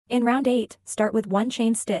In round 8, start with 1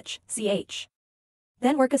 chain stitch, CH.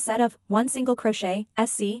 Then work a set of 1 single crochet,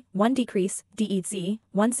 SC, 1 decrease, DEC,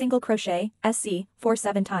 1 single crochet, SC,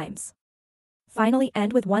 7 times. Finally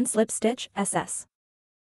end with 1 slip stitch, SS.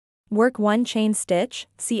 Work 1 chain stitch,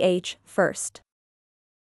 CH, first.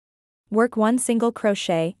 Work 1 single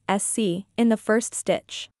crochet, SC, in the first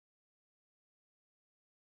stitch.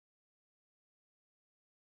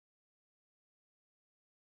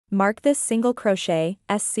 Mark this single crochet,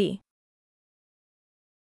 SC.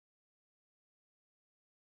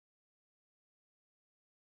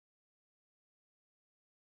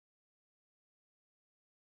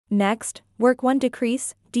 Next, work 1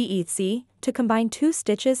 decrease, DEC, to combine 2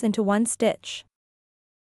 stitches into 1 stitch.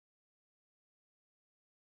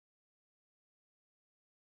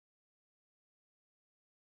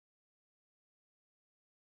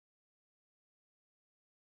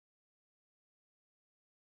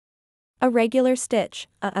 A regular stitch,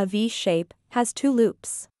 a V shape, has 2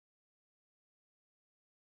 loops.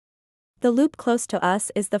 The loop close to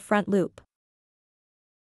us is the front loop.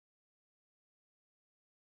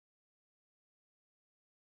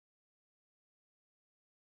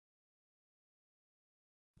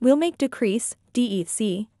 We'll make decrease,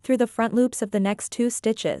 DEC, through the front loops of the next 2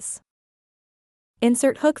 stitches.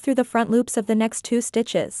 Insert hook through the front loops of the next 2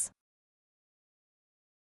 stitches.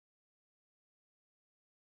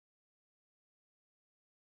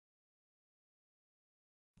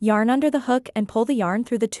 Yarn under the hook and pull the yarn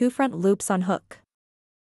through the 2 front loops on hook.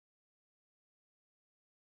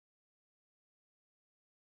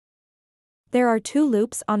 There are 2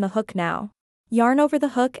 loops on the hook now. Yarn over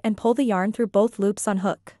the hook and pull the yarn through both loops on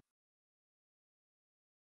hook.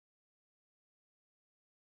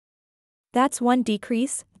 That's 1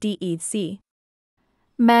 decrease, DEC.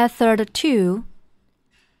 Method 2.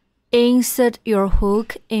 Insert your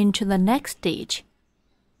hook into the next stitch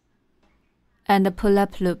and pull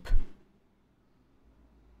up loop.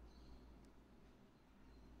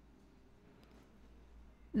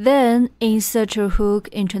 Then insert your hook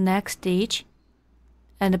into next stitch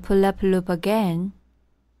and pull up loop again.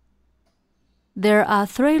 There are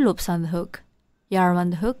 3 loops on the hook. Yarn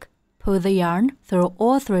on the hook, pull the yarn through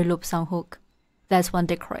all 3 loops on hook. That's 1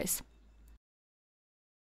 decrease.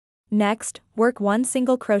 Next, work 1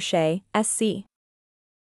 single crochet, SC.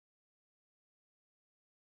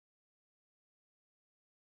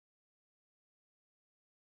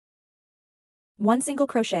 One single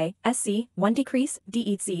crochet, SC, 1 decrease,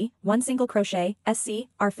 DEC, 1 single crochet, SC,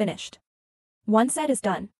 are finished. 1 set is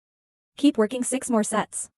done. Keep working 6 more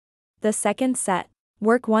sets. The second set,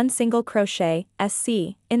 work 1 single crochet,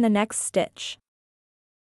 SC, in the next stitch.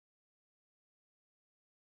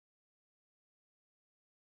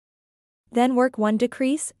 Then work 1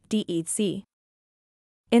 decrease, DEC.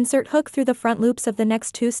 Insert hook through the front loops of the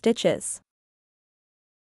next 2 stitches.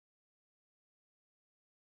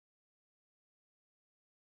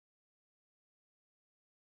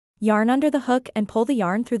 Yarn under the hook and pull the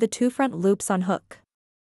yarn through the 2 front loops on hook.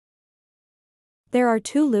 There are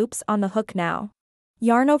 2 loops on the hook now.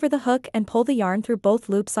 Yarn over the hook and pull the yarn through both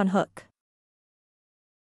loops on hook.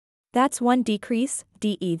 That's 1 decrease,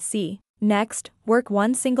 DEC. Next, work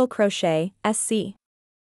 1 single crochet, SC.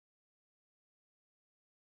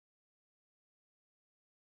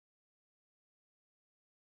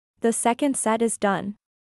 The second set is done.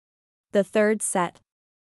 The third set.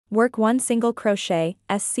 Work 1 single crochet,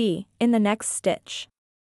 SC, in the next stitch.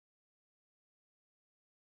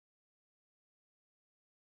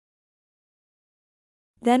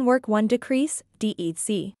 Then work 1 decrease,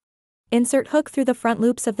 DEC. Insert hook through the front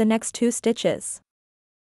loops of the next 2 stitches.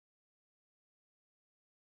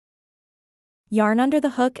 Yarn under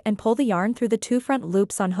the hook and pull the yarn through the 2 front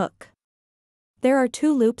loops on hook. There are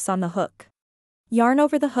 2 loops on the hook. Yarn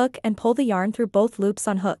over the hook and pull the yarn through both loops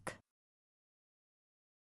on hook.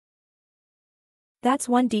 That's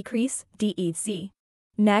 1 decrease, DEC.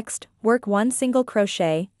 Next, work 1 single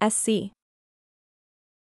crochet, SC.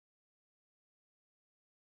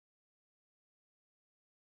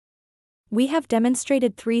 We have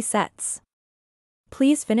demonstrated 3 sets.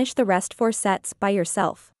 Please finish the rest 4 sets by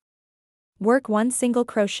yourself. Work 1 single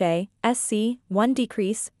crochet, SC, 1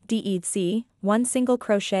 decrease, DEC, 1 single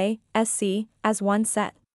crochet, SC, as 1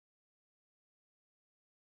 set.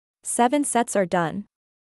 7 sets are done.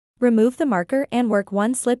 Remove the marker and work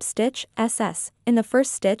 1 slip stitch, SS, in the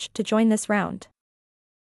first stitch to join this round.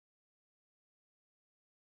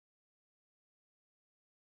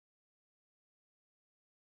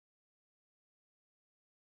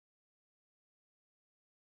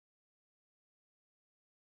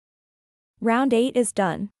 Round 8 is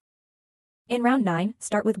done. In round 9,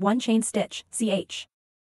 start with 1 chain stitch, CH.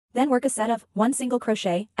 Then work a set of 1 single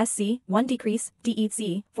crochet, SC, 1 decrease,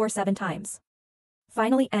 DEC, 7 times.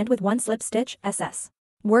 Finally end with 1 slip stitch, SS.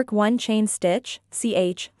 Work 1 chain stitch,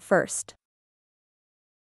 CH, first.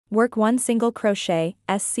 Work 1 single crochet,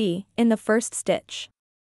 SC, in the first stitch.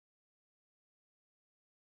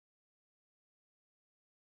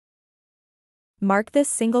 Mark this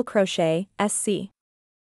single crochet, SC.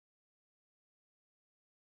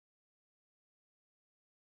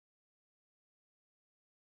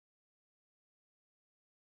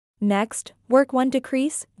 Next, work 1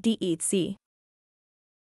 decrease, DEC.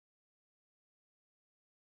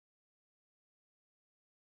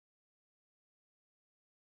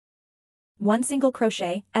 One single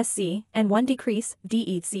crochet, SC, and 1 decrease,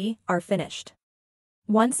 DEC, are finished.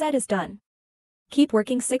 One set is done. Keep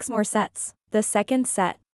working 6 more sets. The second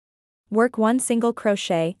set. Work 1 single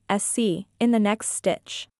crochet, SC, in the next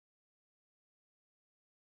stitch.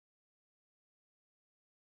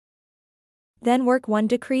 Then work 1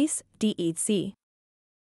 decrease, DEC.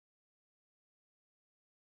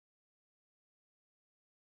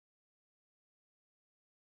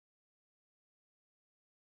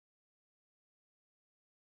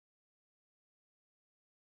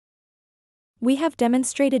 We have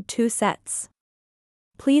demonstrated 2 sets.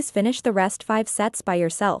 Please finish the rest 5 sets by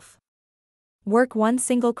yourself. Work 1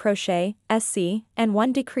 single crochet, SC, and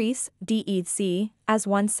 1 decrease, DEC, as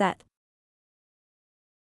one set.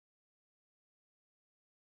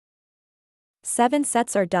 7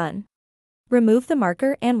 sets are done. Remove the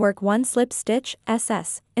marker and work 1 slip stitch,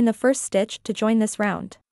 SS, in the first stitch to join this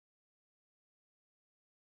round.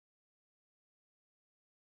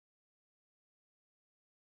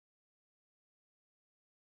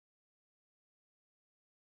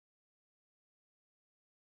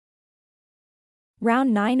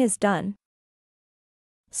 Round 9 is done.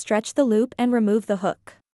 Stretch the loop and remove the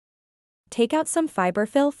hook. Take out some fiber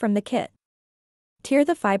fill from the kit. Tear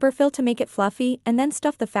the fiber fill to make it fluffy and then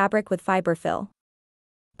stuff the fabric with fiber fill.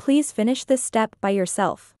 Please finish this step by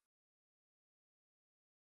yourself.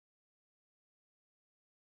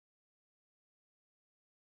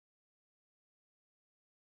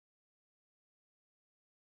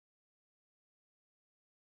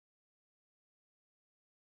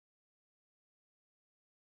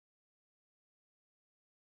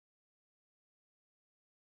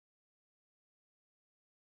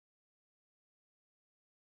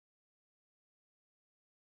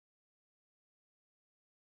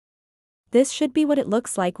 This should be what it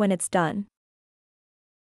looks like when it's done.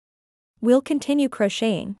 We'll continue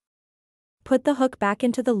crocheting. Put the hook back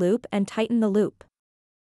into the loop and tighten the loop.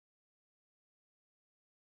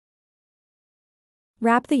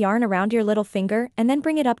 Wrap the yarn around your little finger and then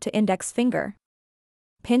bring it up to index finger.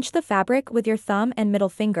 Pinch the fabric with your thumb and middle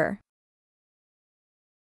finger.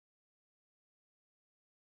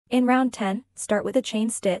 In round 10, start with a chain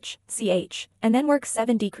stitch, CH, and then work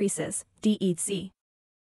 7 decreases, DEC.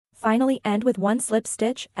 Finally end with 1 slip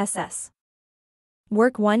stitch, SS.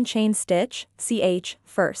 Work 1 chain stitch, CH,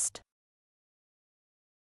 first.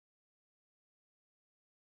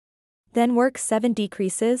 Then work 7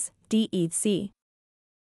 decreases, DEC.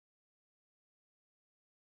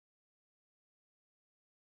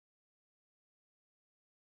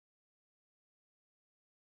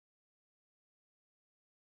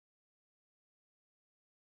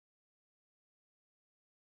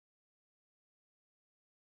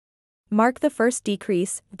 Mark the first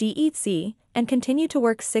decrease, DEC, and continue to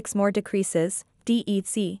work 6 more decreases,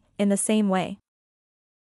 DEC, in the same way.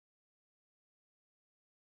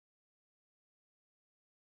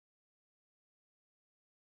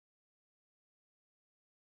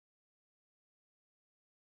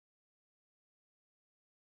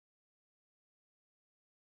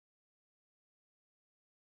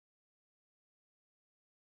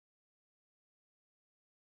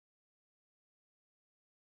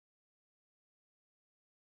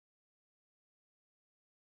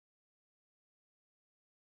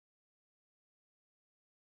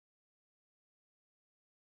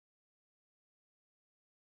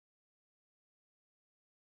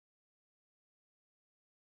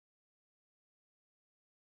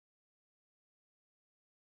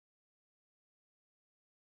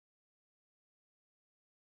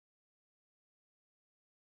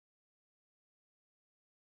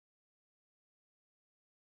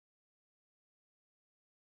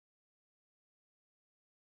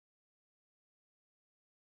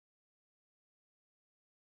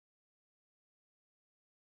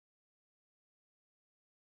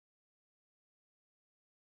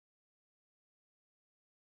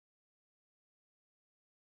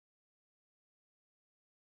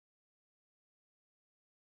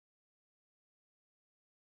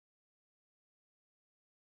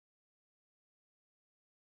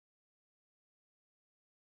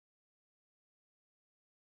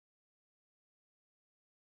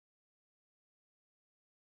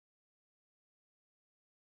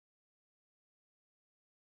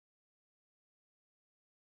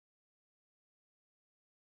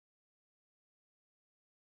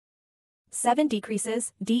 7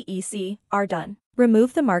 decreases, DEC, are done.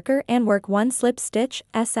 Remove the marker and work 1 slip stitch,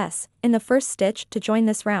 SS, in the first stitch to join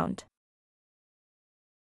this round.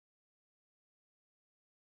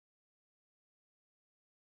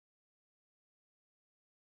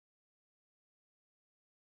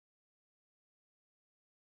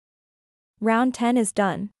 Round 10 is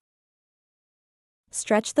done.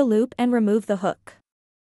 Stretch the loop and remove the hook.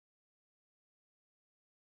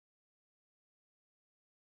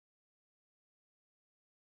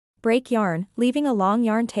 Break yarn, leaving a long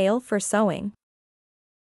yarn tail for sewing.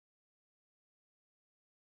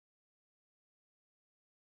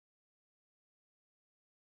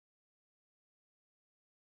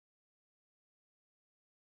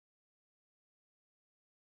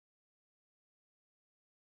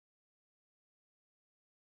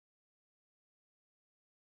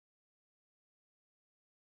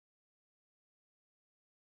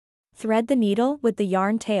 Thread the needle with the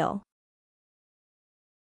yarn tail.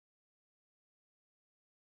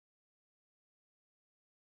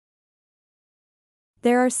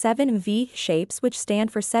 There are 7 V shapes which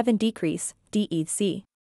stand for 7 decrease, DEC.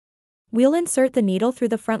 We'll insert the needle through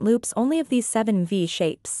the front loops only of these 7 V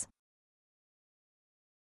shapes.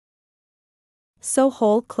 Sew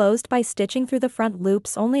hole closed by stitching through the front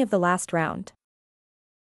loops only of the last round.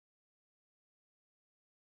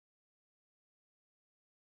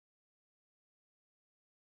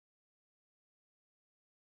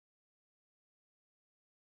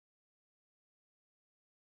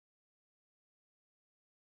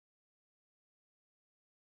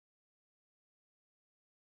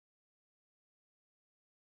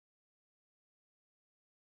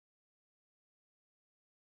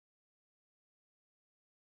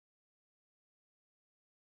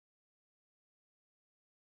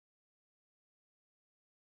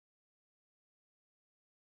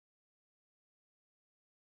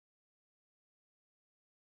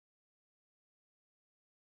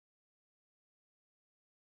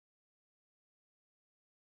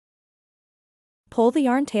 Pull the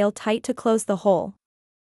yarn tail tight to close the hole.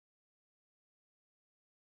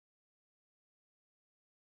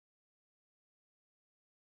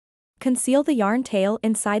 Conceal the yarn tail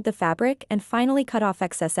inside the fabric and finally cut off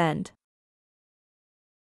excess end.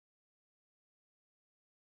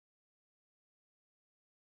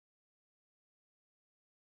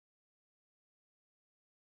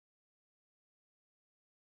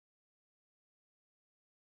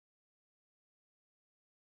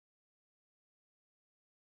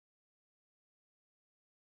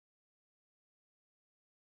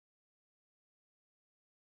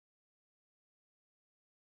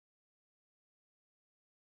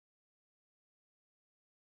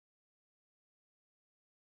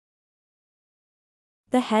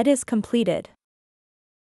 The head is completed.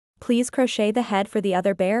 Please crochet the head for the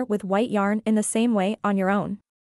other bear with white yarn in the same way on your own.